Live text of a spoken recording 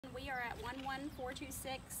We are at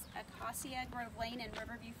 11426 Acacia Grove Lane in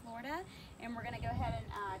Riverview, Florida, and we're going to go ahead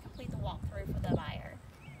and complete the walkthrough for the buyer.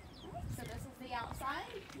 So this is the outside.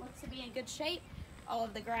 Looks to be in good shape. All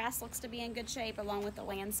of the grass looks to be in good shape along with the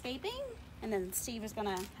landscaping. And then Steve is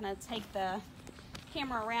going to kind of take the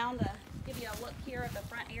camera around to give you a look here at the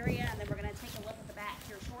front area, and then we're going to take a look at the back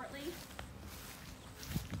here shortly.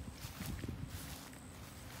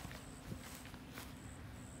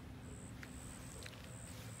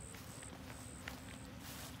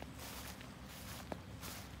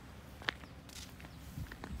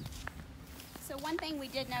 So one thing we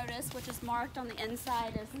did notice, which is marked on the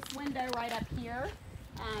inside, is this window right up here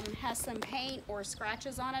has some paint or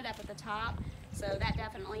scratches on it up at the top. So that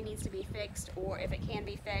definitely needs to be fixed, or if it can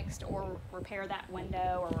be fixed, or repair that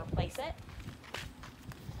window or replace it.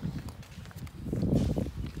 We're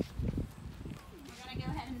going to go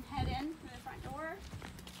ahead and head in through the front door.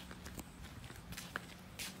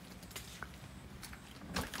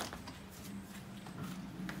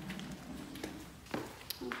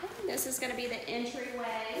 Okay, this is going to be the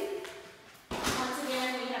entryway. Once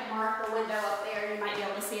again, we have marked the window up there. You might be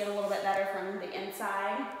able to see it a little bit better from the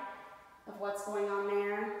inside of what's going on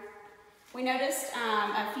there. We noticed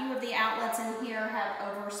a few of the outlets in here have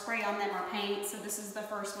overspray on them or paint, so this is the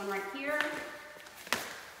first one right here.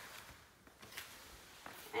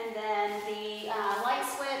 And then the light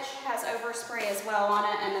switch has overspray as well on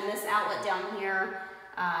it, and then this outlet down here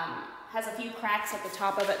has a few cracks at the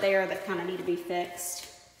top of it there that kind of need to be fixed.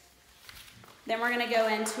 Then we're going to go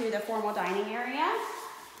into the formal dining area.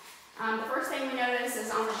 The first thing we notice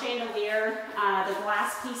is on the chandelier, the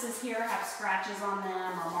glass pieces here have scratches on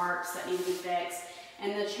them or marks that need to be fixed.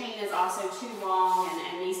 And the chain is also too long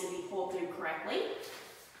and needs to be pulled through correctly.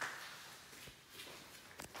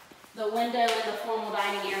 The window in the formal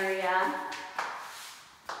dining area.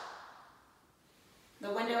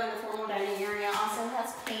 The window in the formal dining area also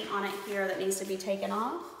has paint on it here that needs to be taken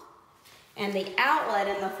off. And the outlet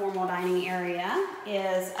in the formal dining area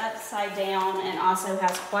is upside down and also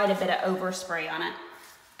has quite a bit of overspray on it.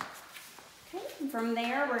 Okay, and from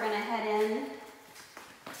there we're going to head in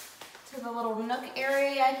to the little nook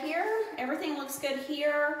area here. Everything looks good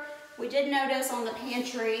here. We did notice on the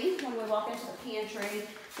pantry, when we walk into the pantry,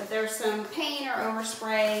 that there's some paint or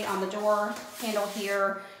overspray on the door handle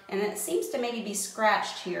here, and it seems to maybe be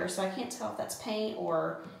scratched here, so I can't tell if that's paint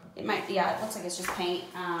or it might be, yeah, it looks like it's just paint,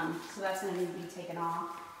 so that's going to need to be taken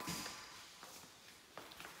off.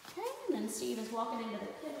 Okay, and then Steve is walking into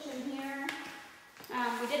the kitchen here.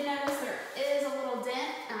 We did notice there is a little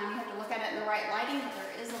dent. You have to look at it in the right lighting, but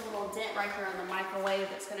there is a little dent right here on the microwave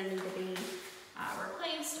that's going to need to be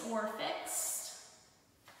replaced or fixed.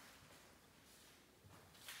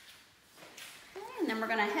 Okay, and then we're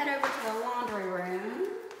going to head over to the laundry room.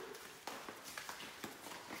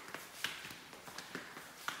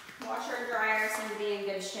 Washer and dryer seem to be in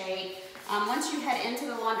good shape. Once you head into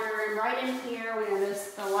the laundry room, right in here, we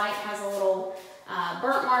notice the light has a little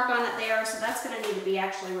burnt mark on it there, so that's going to need to be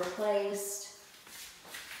actually replaced.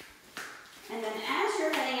 And then as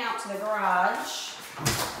you're heading out to the garage,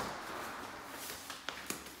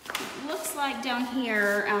 it looks like down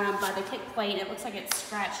here by the kick plate, it looks like it's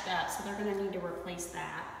scratched up, so they're going to need to replace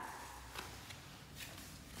that.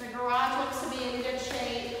 The garage looks to be in good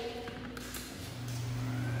shape.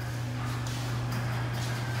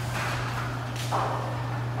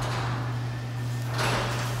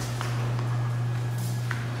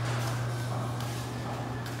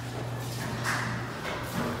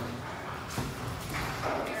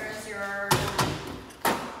 There's your...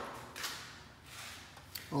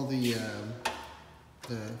 All the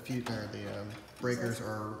breakers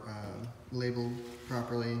are labeled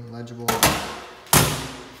properly, legible.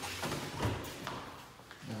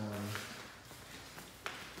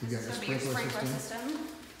 You got your sprinkler system.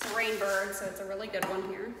 It's a Rainbird, so it's a really good one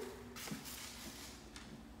here.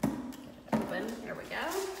 Get it open. There we go.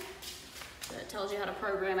 So it tells you how to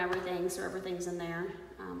program everything, so everything's in there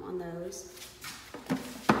on those.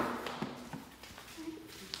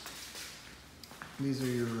 These are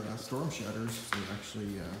your storm shutters. They're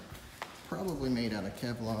actually probably made out of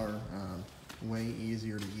Kevlar, way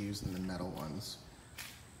easier to use than the metal ones,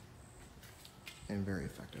 and very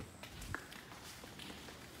effective.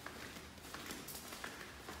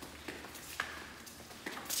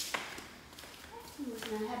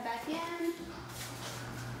 We're going to head back in.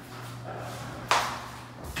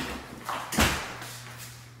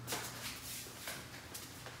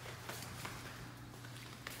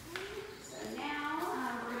 So now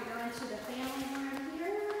we're going to go into the family room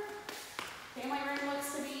here. Family room looks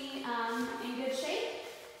to be in good shape.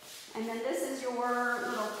 And then this is your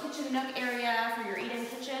little kitchen nook area for your eat-in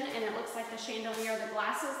kitchen. like the chandelier. The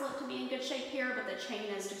glasses look to be in good shape here, but the chain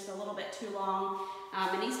is just a little bit too long.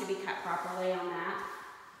 It needs to be cut properly on that.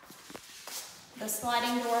 The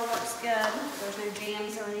sliding door works good. There's no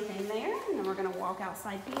jams or anything there. And then we're gonna walk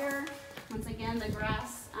outside here. Once again, the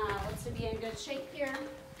grass looks to be in good shape here.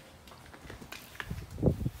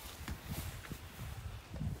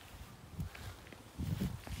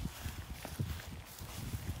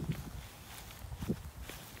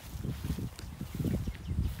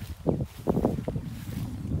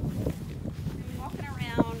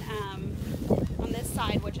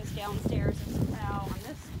 Which is downstairs as well. On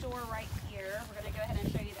this door right here, we're going to go ahead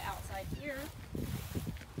and show you the outside here.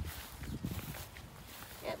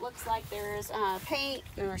 It looks like there's paint.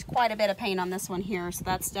 There's quite a bit of paint on this one here, so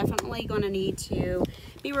that's definitely going to need to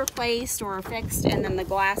be replaced or fixed. And then the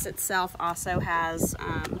glass itself also has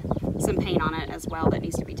some paint on it as well that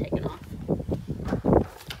needs to be taken off.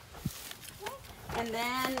 And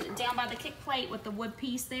then down by the kick plate with the wood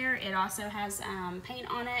piece there, it also has paint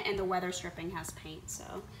on it, and the weather stripping has paint,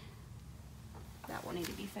 so that will need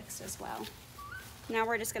to be fixed as well. Now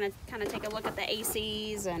we're just going to kind of take a look at the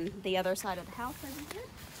ACs and the other side of the house over here.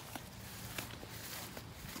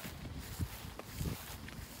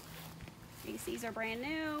 ACs are brand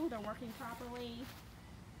new, they're working properly.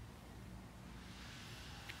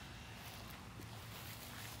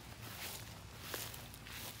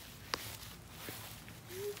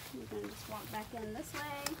 We're going to just walk back in this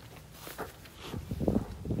way.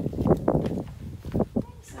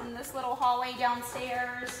 So in this little hallway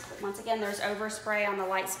downstairs, once again, there's overspray on the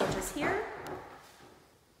light switches here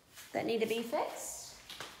that need to be fixed.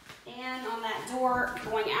 And on that door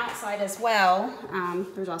going outside as well,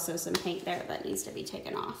 there's also some paint there that needs to be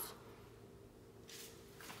taken off.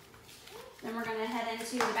 Then we're going to head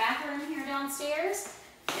into the bathroom here downstairs.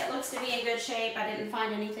 It looks to be in good shape. I didn't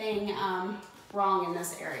find anything wrong in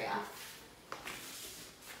this area.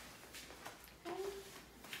 Okay.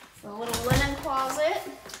 It's a little linen closet.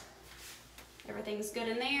 Everything's good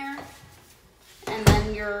in there. And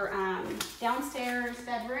then your downstairs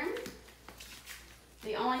bedroom.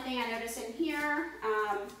 The only thing I noticed in here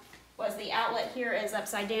was the outlet here is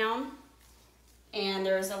upside down. And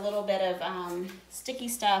there's a little bit of sticky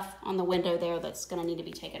stuff on the window there that's going to need to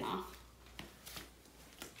be taken off.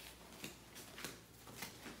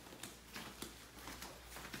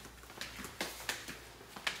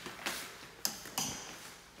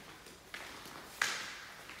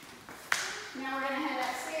 Now we're going to head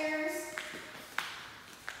upstairs.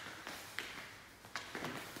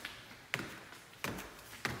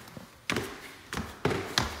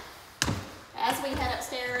 As we head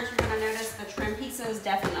upstairs, you're going to notice the trim pieces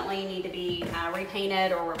definitely need to be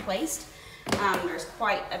repainted or replaced. There's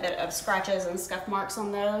quite a bit of scratches and scuff marks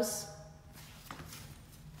on those.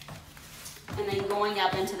 And then going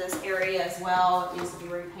up into this area as well, it needs to be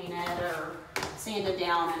repainted or sanded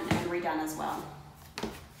down and redone as well.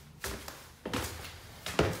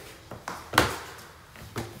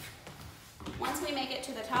 Once we make it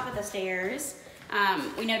to the top of the stairs,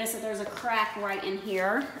 we notice that there's a crack right in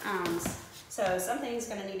here. So something's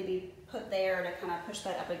going to need to be put there to kind of push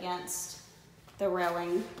that up against the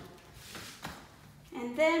railing.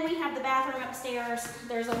 And then we have the bathroom upstairs.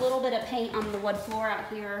 There's a little bit of paint on the wood floor out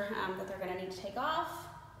here that they're going to need to take off.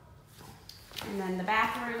 And then the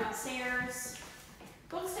bathroom upstairs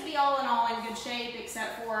looks to be all in all in good shape,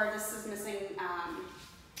 except for this is missing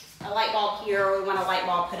a light bulb here. We want a light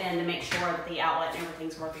bulb put in to make sure that the outlet and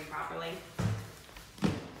everything's working properly.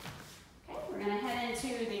 Okay, we're going to head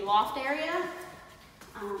into the loft area.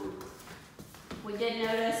 We did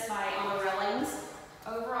notice on the railings,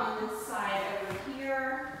 over on this side over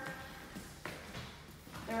here,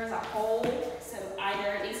 there is a hole, so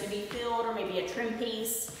either it needs to be filled or maybe a trim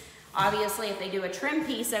piece. Obviously, if they do a trim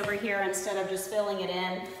piece over here instead of just filling it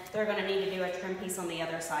in, they're going to need to do a trim piece on the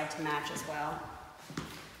other side to match as well.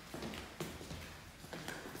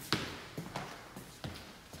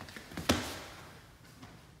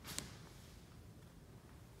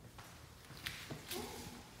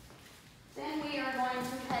 Then we are going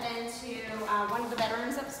to head into one of the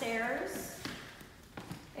bedrooms upstairs.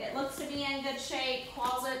 It looks to be in good shape.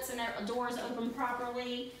 Closets and doors open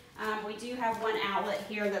properly. We do have one outlet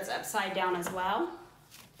here that's upside down as well.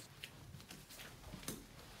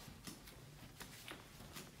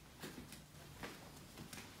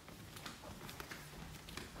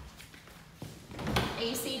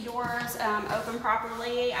 AC doors open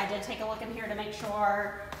properly. I did take a look in here to make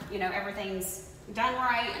sure, everything's done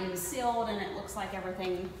right and sealed, and it looks like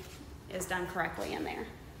everything is done correctly in there.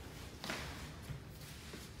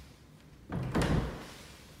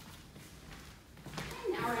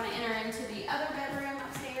 Now we're going to enter into the other bedroom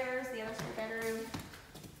upstairs, the other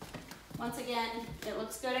once again, it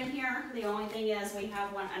looks good in here. The only thing is we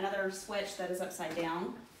have another switch that is upside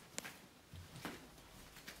down.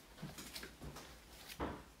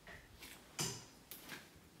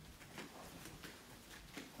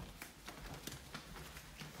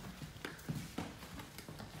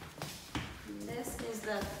 This is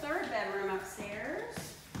the third bedroom upstairs.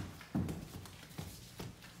 Kind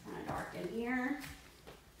of dark in here.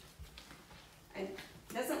 It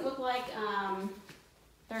doesn't look like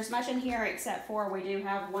there's much in here except for we do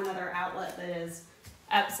have one other outlet that is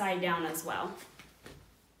upside down as well.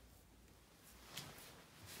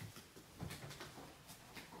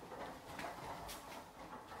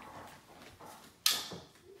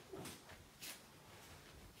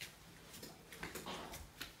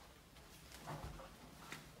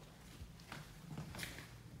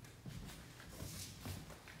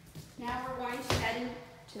 Now we're going to head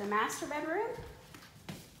into the master bedroom.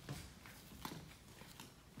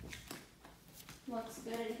 Looks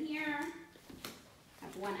good in here.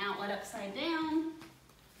 Have one outlet upside down.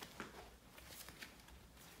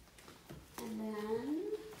 And then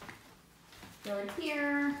go in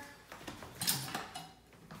here.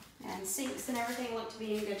 And sinks and everything look to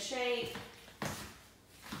be in good shape.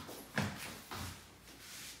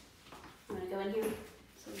 I'm gonna go in here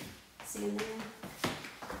so you can see in there.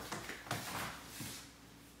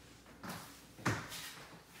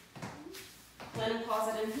 Linen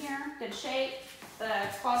closet in here, good shape. The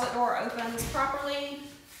closet door opens properly,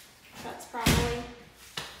 shuts properly.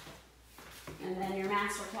 And then your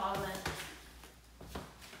master closet.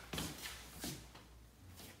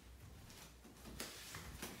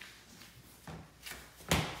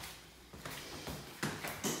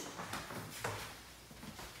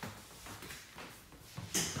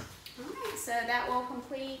 Alright, so that will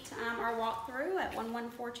complete our walkthrough at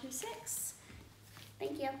 11426.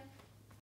 Thank you.